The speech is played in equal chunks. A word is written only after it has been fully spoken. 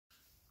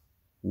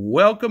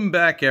Welcome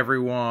back,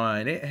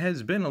 everyone. It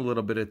has been a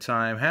little bit of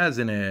time,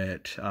 hasn't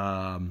it?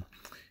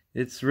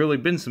 It's really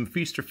been some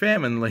feast or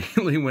famine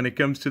lately when it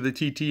comes to the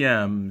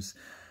TTMs.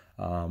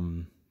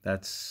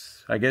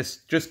 That's, I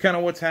guess, just kind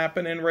of what's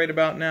happening right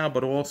about now,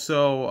 but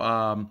also,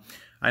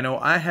 I know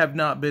I have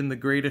not been the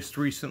greatest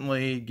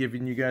recently,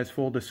 giving you guys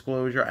full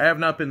disclosure. I have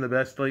not been the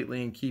best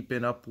lately in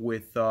keeping up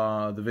with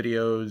the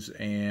videos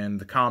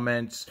and the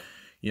comments.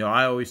 You know,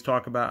 I always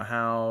talk about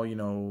how,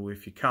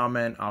 if you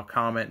comment, I'll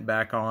comment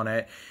back on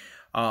it.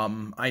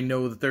 I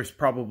know that there's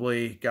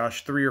probably,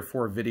 3 or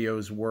 4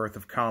 videos worth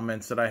of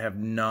comments that I have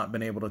not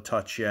been able to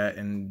touch yet,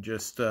 and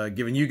just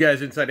giving you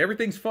guys insight.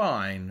 Everything's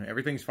fine.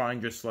 Everything's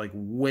fine, just like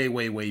way,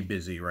 way, way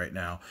busy right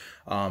now.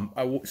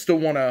 I still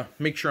want to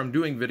make sure I'm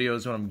doing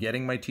videos when I'm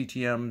getting my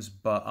TTMs,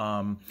 but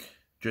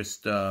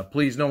just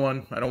please, no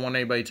one, I don't want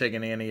anybody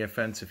taking any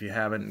offense if you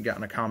haven't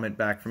gotten a comment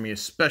back from me,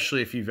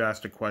 especially if you've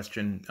asked a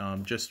question.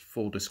 Just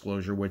full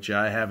disclosure, which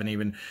I haven't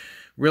even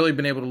really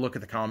been able to look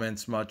at the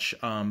comments much,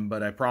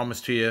 but I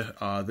promise to you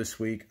this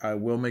week I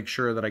will make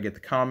sure that I get the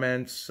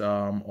comments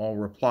all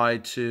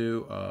replied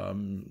to,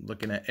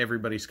 looking at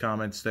everybody's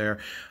comments there.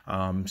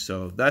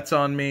 So that's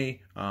on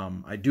me.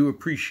 I do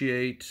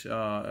appreciate,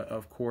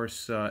 of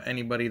course,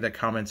 anybody that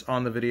comments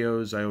on the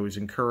videos. I always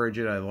encourage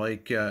it. I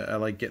like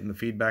getting the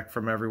feedback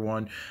from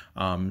everyone.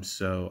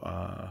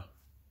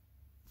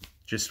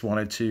 Just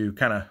wanted to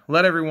kind of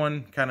let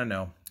everyone kind of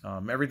know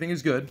everything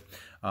is good.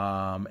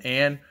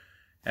 And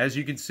as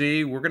you can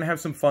see, we're going to have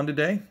some fun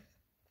today.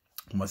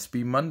 Must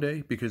be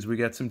Monday because we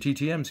got some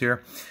TTMs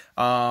here.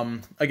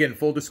 Again,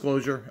 full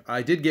disclosure,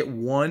 I did get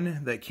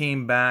one that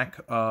came back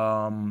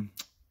going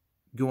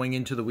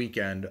into the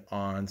weekend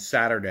on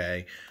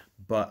Saturday,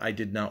 but I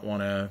did not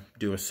want to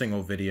do a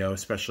single video,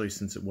 especially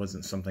since it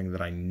wasn't something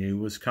that I knew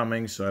was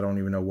coming, so I don't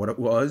even know what it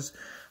was.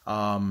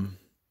 I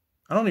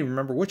don't even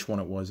remember which one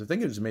it was. I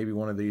think it was maybe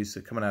one of these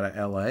coming out of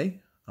LA,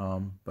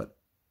 but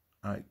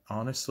I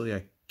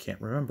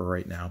can't remember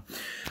right now.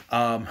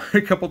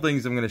 A couple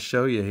things I'm going to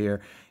show you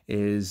here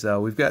is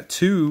we've got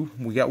two.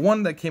 We got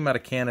one that came out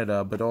of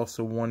Canada, but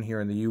also one here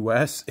in the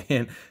US.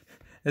 And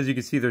as you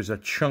can see, there's a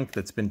chunk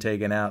that's been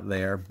taken out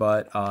there,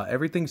 but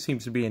everything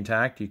seems to be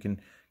intact. You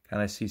can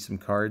kind of see some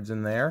cards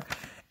in there.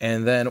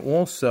 And then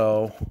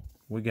also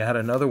we got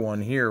another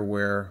one here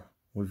where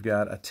we've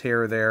got a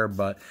tear there,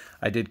 but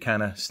I did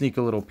kind of sneak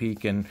a little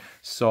peek and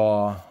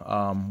saw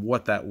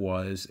what that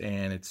was,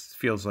 and it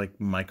feels like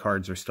my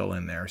cards are still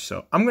in there.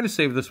 So I'm going to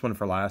save this one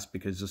for last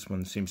because this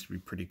one seems to be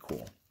pretty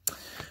cool.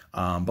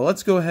 But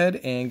let's go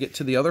ahead and get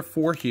to the other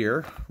 4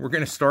 here. We're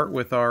going to start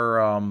with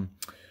our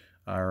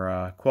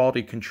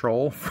quality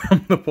control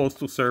from the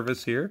Postal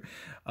Service here.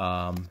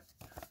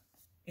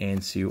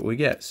 And see what we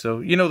get.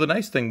 So, the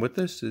nice thing with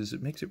this is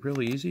it makes it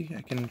really easy.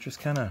 I can just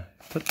kind of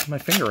put my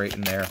finger right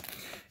in there.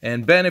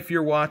 And Ben, if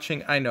you're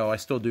watching, I know I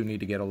still do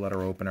need to get a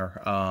letter opener.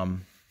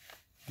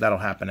 That'll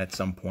happen at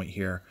some point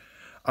here.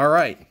 All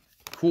right,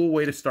 cool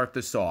way to start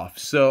this off.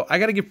 So I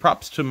got to give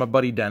props to my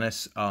buddy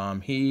Dennis.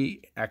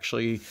 He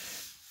actually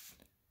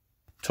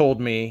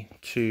told me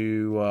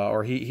to,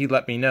 or he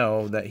let me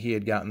know that he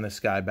had gotten this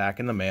guy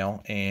back in the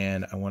mail,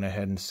 and I went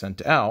ahead and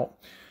sent out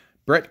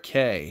Brett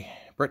K.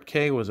 Brett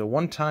K was a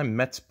one-time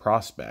Mets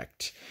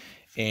prospect,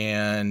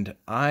 and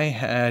I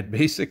had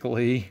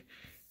basically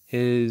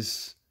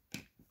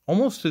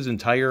almost his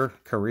entire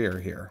career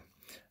here.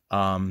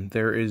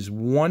 There is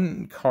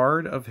one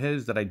card of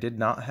his that I did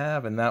not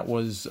have, and that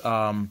was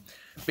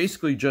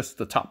basically just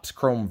the Topps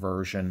Chrome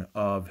version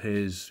of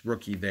his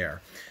rookie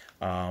there.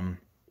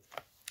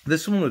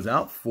 This one was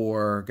out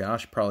for,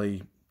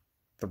 probably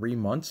 3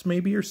 months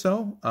maybe or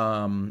so,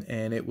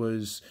 and it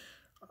was...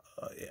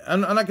 I'm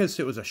not going to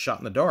say it was a shot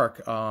in the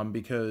dark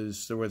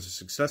because there was a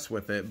success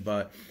with it,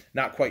 but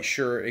not quite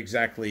sure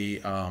exactly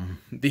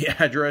the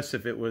address,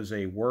 if it was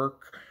a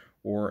work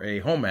or a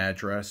home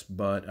address,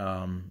 but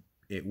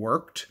it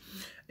worked.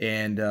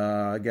 And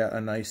I got a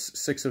nice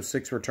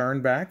 606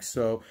 return back.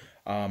 So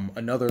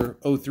another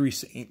 03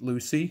 St.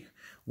 Lucie,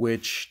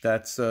 which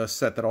that's a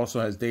set that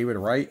also has David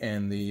Wright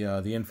and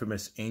the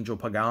infamous Angel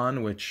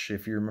Pagan, which,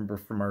 if you remember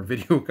from our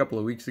video a couple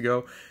of weeks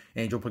ago,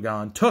 Angel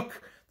Pagan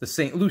took the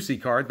St. Lucie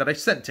card that I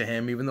sent to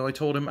him, even though I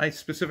told him I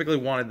specifically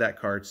wanted that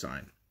card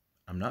signed.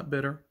 I'm not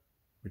bitter.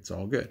 It's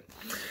all good.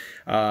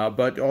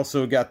 But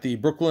also got the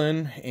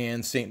Brooklyn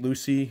and St.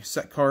 Lucie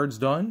set cards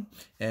done.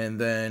 And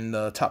then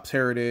the Topps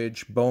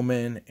Heritage,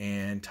 Bowman,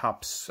 and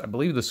Topps, I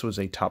believe this was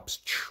a Topps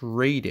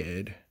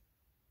Traded.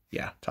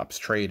 Yeah, Topps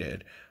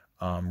Traded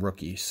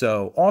rookie.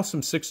 So awesome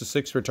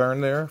 6-6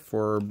 return there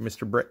for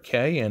Mr. Brett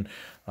K. And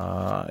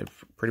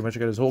I've pretty much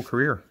got his whole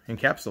career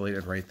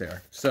encapsulated right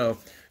there. So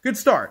good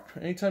start.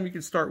 Anytime you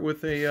can start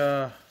with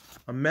a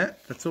Met,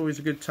 that's always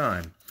a good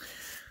time.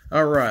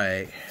 All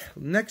right,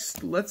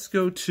 next let's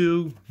go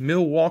to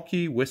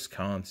Milwaukee,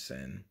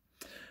 Wisconsin.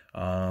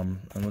 And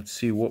let's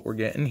see what we're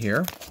getting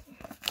here.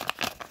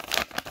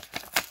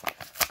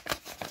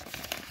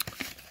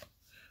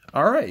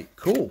 All right,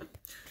 cool.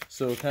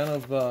 So kind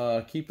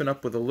of keeping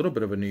up with a little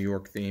bit of a New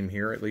York theme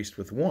here, at least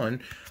with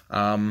one.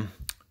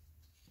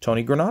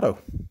 Tony Granato,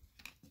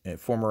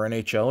 former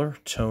NHLer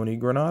Tony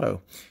Granato.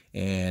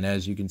 And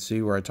as you can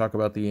see where I talk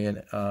about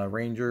the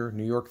Ranger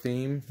New York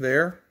theme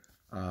there,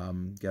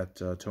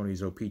 got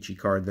Tony's O-Pee-Chee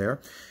card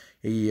there.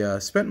 He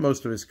spent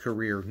most of his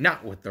career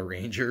not with the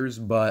Rangers,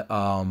 but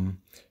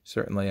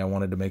certainly I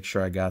wanted to make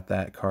sure I got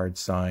that card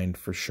signed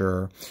for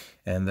sure.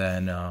 And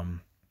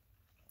then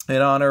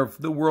in honor of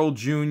the World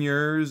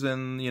Juniors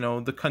and, you know,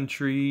 the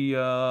country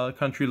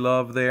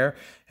love there,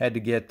 had to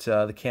get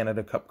the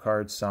Canada Cup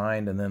card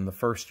signed, and then the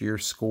first year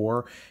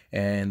score,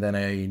 and then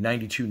a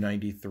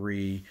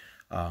 92-93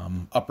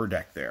 upper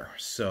deck there.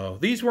 So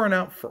these weren't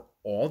out for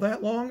all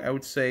that long. I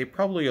would say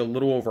probably a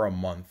little over a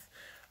month.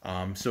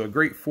 So a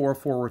great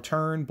 4-4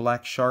 return,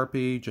 black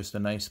Sharpie, just a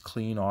nice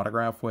clean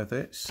autograph with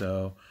it.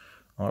 So,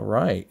 all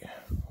right,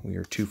 we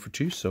are 2 for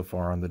 2 so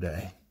far on the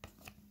day.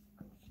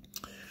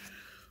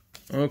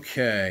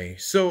 Okay,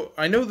 so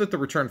I know that the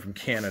return from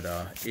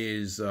Canada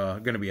is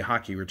going to be a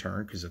hockey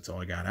return because that's all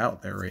I got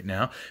out there right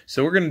now.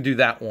 So we're going to do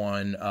that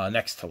one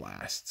next to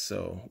last.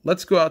 So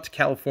let's go out to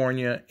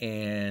California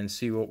and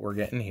see what we're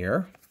getting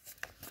here.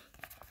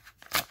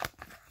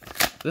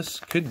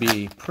 This could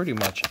be pretty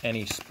much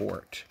any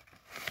sport.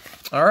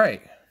 All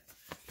right,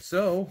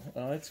 so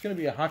it's going to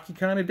be a hockey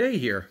kind of day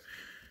here.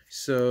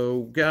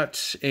 So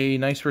got a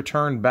nice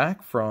return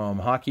back from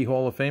Hockey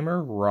Hall of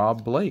Famer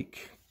Rob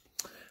Blake.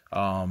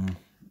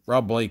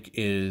 Rob Blake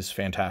is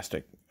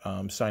fantastic,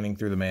 signing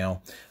through the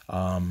mail.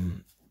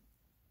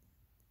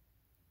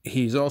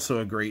 He's also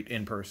a great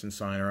in-person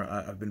signer.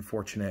 I've been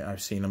fortunate.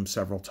 I've seen him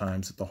several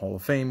times at the Hall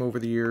of Fame over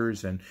the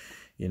years, and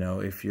you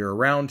know, if you're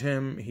around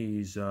him,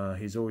 he's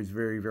always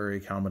very, very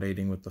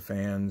accommodating with the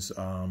fans.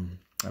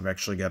 I've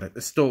actually got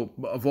it. Still,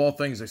 of all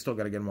things, I still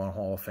got to get him on a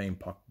Hall of Fame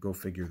puck. Go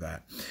figure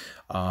that.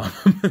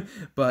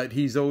 But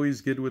he's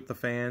always good with the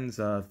fans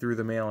through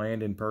the mail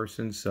and in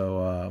person.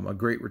 So a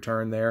great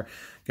return there.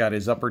 Got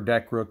his upper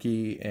deck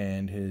rookie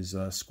and his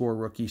score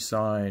rookie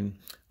sign,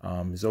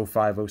 his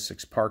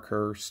 05-06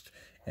 Parkhurst,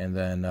 and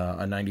then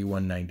a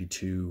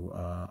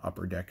 91-92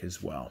 upper deck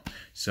as well.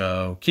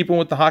 So keeping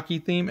with the hockey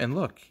theme, and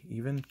look,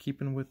 even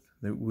keeping with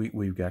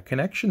we've got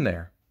connection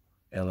there.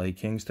 LA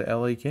Kings to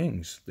LA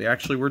Kings. They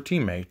actually were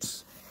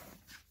teammates.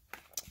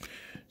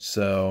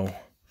 So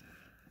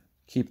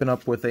keeping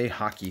up with a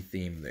hockey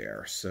theme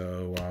there.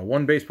 So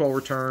 1 baseball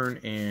return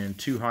and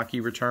 2 hockey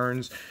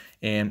returns.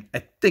 And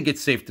I think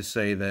it's safe to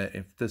say that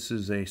if this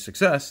is a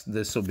success,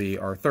 this will be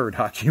our 3rd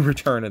hockey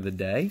return of the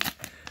day.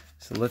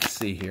 So let's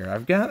see here.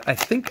 I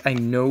think I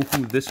know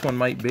who this one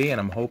might be,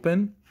 and I'm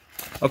hoping.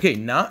 Okay,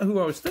 not who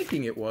I was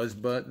thinking it was,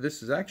 but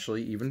this is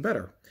actually even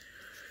better.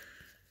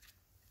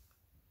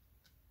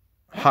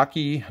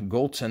 Hockey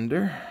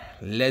goaltender,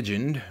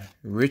 legend,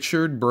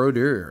 Richard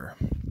Brodeur.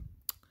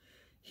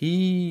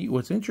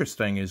 What's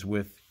interesting is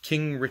with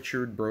King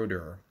Richard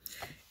Brodeur,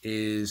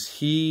 is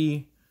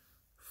he,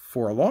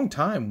 for a long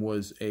time,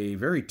 was a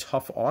very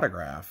tough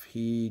autograph.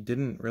 He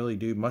didn't really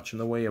do much in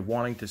the way of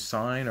wanting to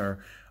sign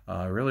or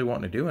really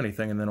wanting to do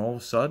anything, and then all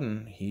of a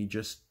sudden, he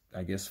just,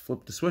 I guess,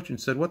 flipped the switch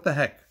and said, what the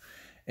heck?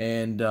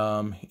 And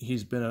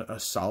he's been a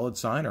solid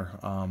signer.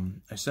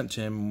 I sent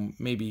to him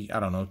maybe, I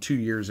don't know, 2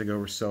 years ago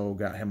or so,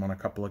 got him on a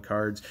couple of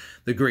cards.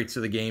 The Greats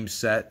of the Game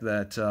set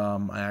that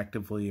I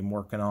actively am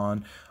working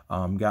on,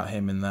 got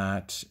him in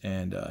that.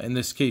 And in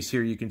this case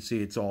here, you can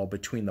see it's all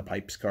between the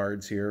pipes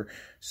cards here.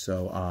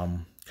 So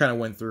kind of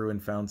went through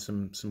and found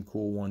some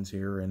cool ones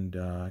here and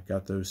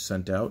got those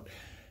sent out.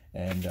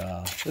 And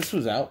this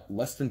was out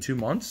less than 2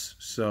 months.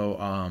 So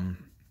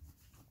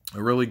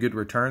a really good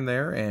return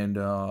there, and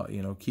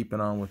you know, keeping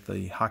on with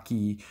the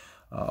hockey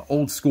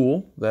old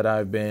school that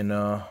I've been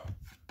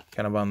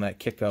kind of on that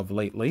kick of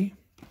lately.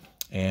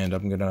 And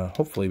I'm gonna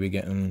hopefully be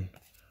getting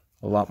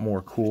a lot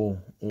more cool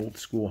old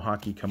school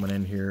hockey coming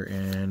in here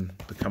in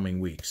the coming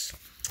weeks.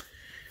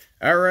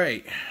 All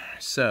right,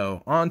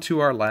 so on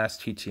to our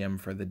last TTM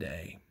for the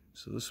day.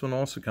 So this one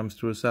also comes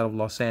to us out of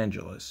Los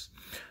Angeles.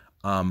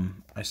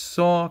 I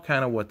saw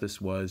kind of what this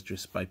was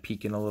just by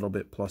peeking a little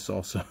bit, plus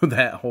also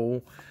that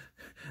whole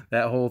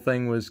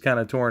thing was kind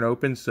of torn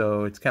open,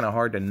 so it's kind of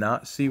hard to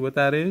not see what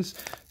that is.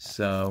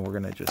 So we're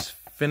going to just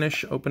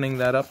finish opening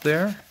that up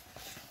there.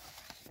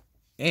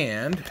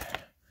 And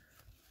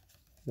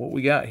what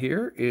we got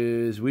here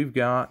is we've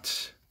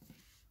got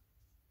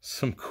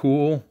some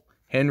cool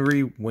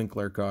Henry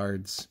Winkler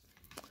cards.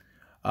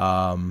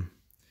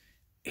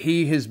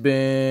 He has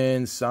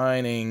been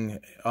signing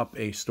up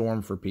a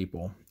storm for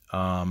people.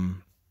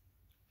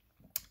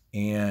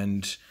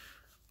 And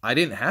I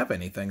didn't have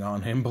anything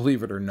on him,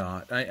 believe it or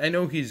not. I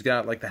know he's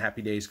got like the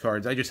Happy Days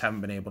cards. I just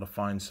haven't been able to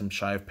find some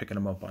shy of picking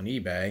them up on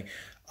eBay.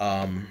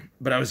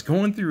 But I was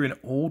going through an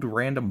old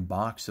random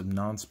box of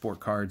non-sport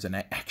cards, and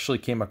I actually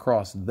came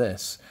across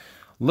this.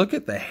 Look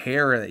at the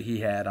hair that he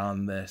had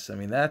on this. I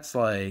mean, that's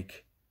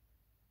like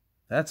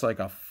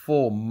a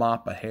full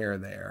mop of hair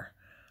there.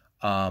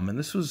 And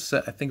this was,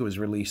 I think it was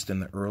released in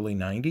the early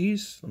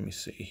 90s. Let me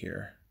see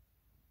here.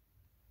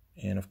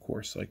 And of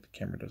course, like, the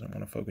camera doesn't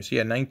want to focus.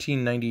 Yeah,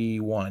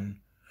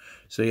 1991.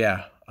 So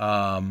yeah,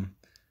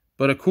 but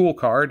But a cool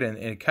card, and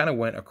it kind of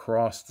went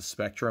across the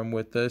spectrum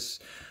with this.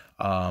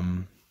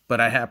 But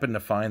I happened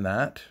to find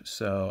that,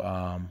 so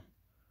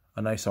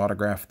a nice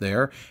autograph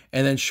there.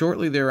 And then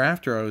shortly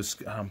thereafter, I was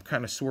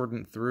kind of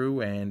sorting through,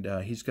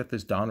 and he's got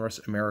this Donruss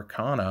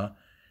Americana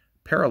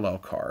parallel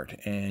card,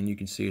 and you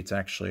can see it's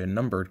actually a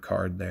numbered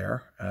card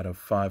there out of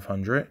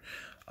 500.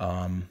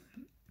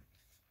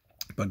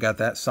 But got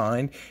that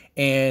signed,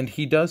 and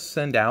he does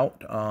send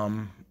out,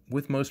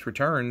 with most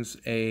returns,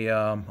 a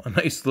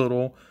nice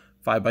little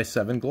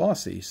 5x7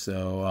 glossy.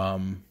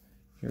 So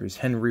here's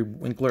Henry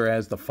Winkler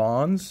as the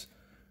Fonz.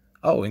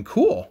 Oh, and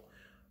cool.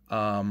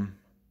 It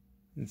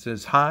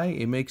says, "Hi,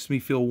 it makes me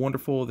feel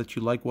wonderful that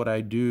you like what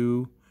I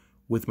do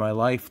with my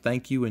life.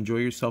 Thank you. Enjoy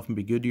yourself and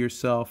be good to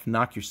yourself.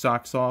 Knock your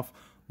socks off.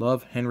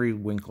 Love, Henry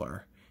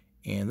Winkler."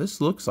 And this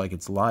looks like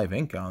it's live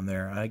ink on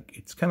there.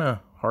 It's kind of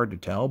hard to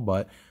tell,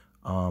 but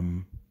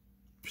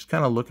just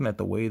kind of looking at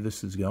the way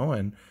this is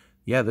going,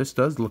 yeah, this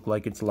does look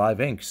like it's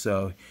live ink.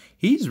 So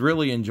he's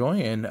really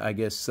enjoying, I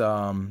guess,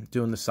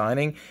 doing the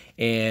signing.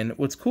 And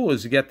what's cool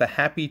is you get the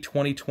Happy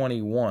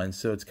 2021.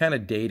 So it's kind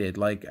of dated.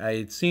 Like I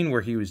had seen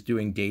where he was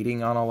doing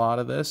dating on a lot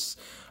of this.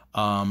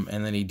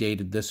 And then he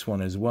dated this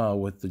one as well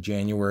with the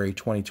January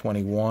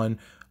 2021.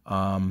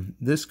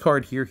 This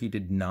card here he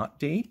did not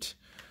date.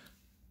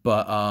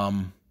 But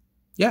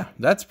yeah,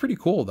 that's pretty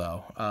cool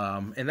though.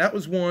 And that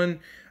was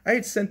one I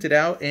had sent it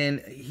out, and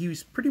he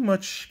was pretty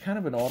much kind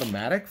of an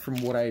automatic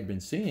from what I had been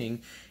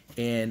seeing.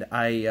 And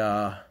it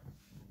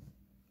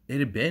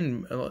had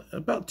been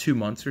about 2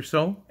 months or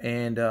so.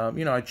 And,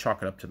 you know, I'd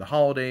chalk it up to the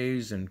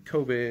holidays and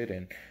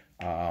COVID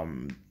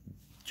and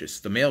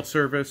just the mail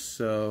service.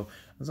 So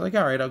I was like,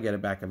 all right, I'll get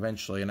it back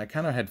eventually. And I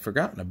kind of had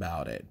forgotten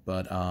about it.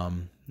 But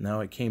now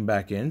it came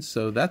back in.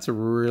 So that's a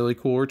really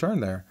cool return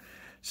there.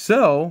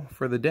 So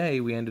for the day,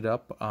 we ended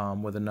up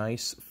with a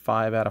nice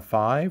 5 out of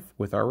 5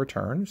 with our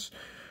returns.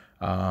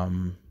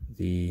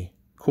 The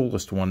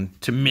coolest one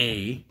to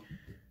me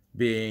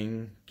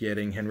being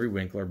getting Henry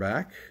Winkler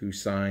back, who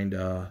signed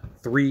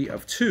 3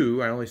 of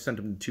 2. I only sent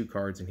him 2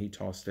 cards, and he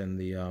tossed in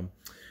the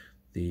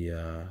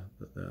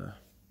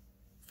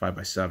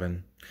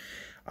 5x7.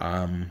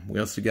 We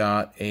also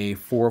got a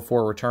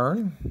 4-4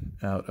 return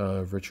out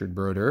of Richard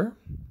Broder.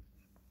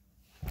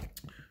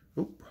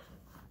 Oop.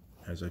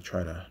 As I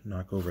try to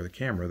knock over the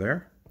camera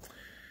there.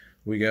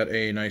 We got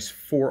a nice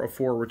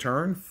 4-4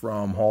 return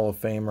from Hall of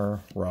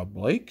Famer Rob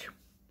Blake.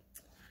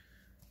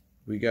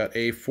 We got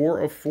a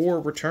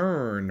 4-4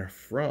 return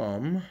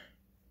from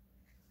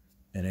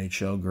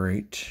NHL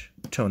great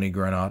Tony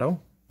Granato.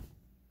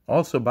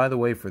 Also, by the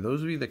way, for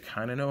those of you that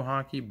kind of know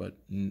hockey but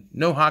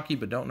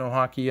don't know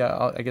hockey,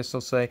 I guess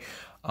I'll say,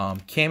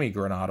 Cami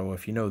Granato,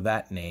 if you know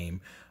that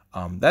name,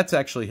 that's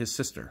actually his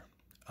sister.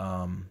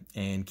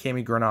 And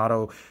Cami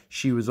Granato,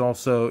 she was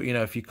also, you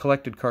know, if you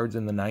collected cards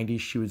in the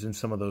 90s, she was in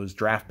some of those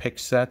draft pick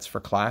sets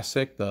for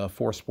Classic, the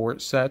 4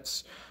 Sports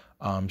sets.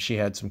 She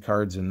had some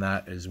cards in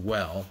that as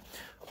well.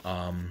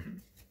 But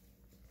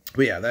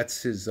yeah,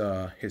 that's his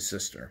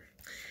sister.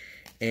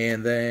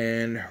 And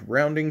then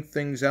rounding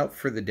things out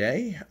for the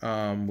day,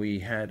 we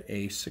had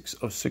a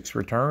 6/6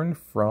 return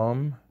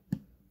from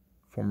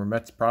former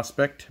Mets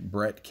prospect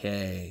Brett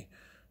K.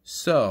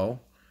 So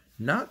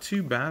not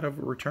too bad of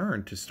a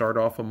return to start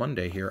off a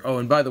Monday here. Oh,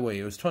 and by the way,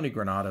 it was Tony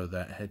Granato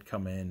that had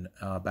come in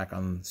back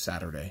on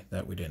Saturday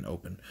that we didn't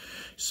open.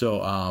 So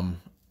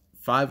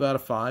 5 out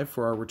of 5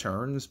 for our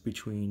returns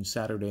between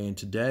Saturday and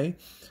today.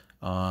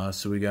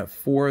 So we got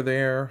 4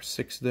 there,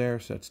 6 there,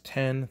 so that's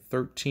 10,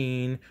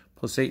 13,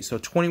 plus 8. So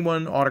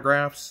 21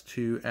 autographs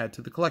to add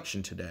to the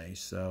collection today.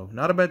 So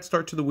not a bad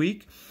start to the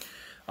week.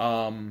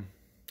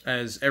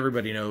 As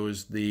everybody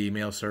knows, the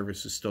mail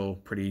service is still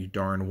pretty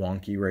darn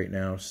wonky right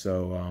now,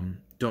 so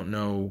don't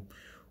know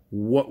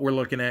what we're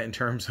looking at in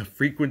terms of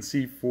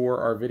frequency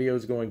for our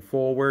videos going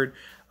forward.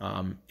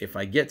 If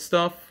I get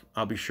stuff,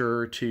 I'll be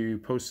sure to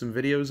post some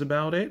videos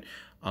about it.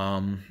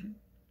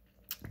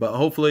 But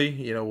hopefully,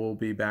 you know, we'll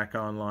be back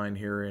online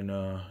here in,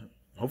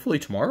 hopefully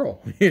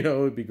tomorrow. You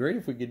know, it'd be great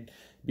if we could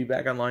be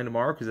back online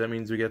tomorrow, because that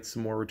means we get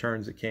some more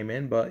returns that came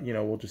in. But, you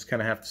know, we'll just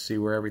kind of have to see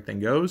where everything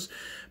goes.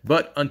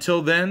 But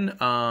until then,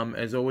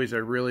 as always, I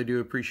really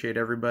do appreciate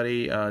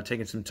everybody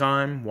taking some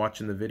time,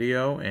 watching the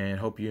video, and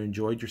hope you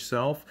enjoyed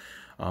yourself.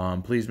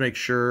 Please make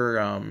sure,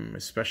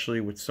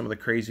 especially with some of the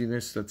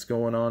craziness that's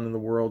going on in the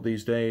world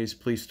these days,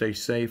 please stay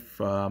safe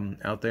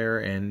out there,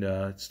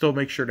 and still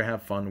make sure to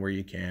have fun where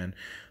you can.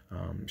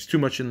 There's too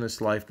much in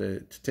this life to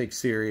take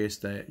serious,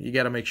 that you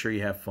got to make sure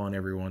you have fun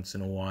every once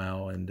in a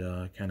while, and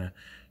kind of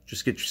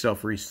just get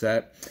yourself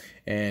reset.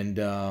 And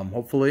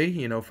hopefully,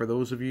 you know, for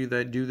those of you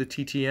that do the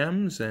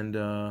TTMs and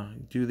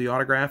do the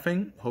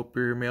autographing, hope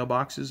your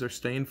mailboxes are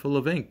staying full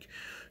of ink.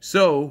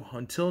 So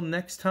until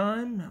next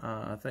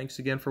time, thanks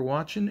again for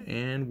watching,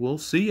 and we'll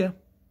see ya.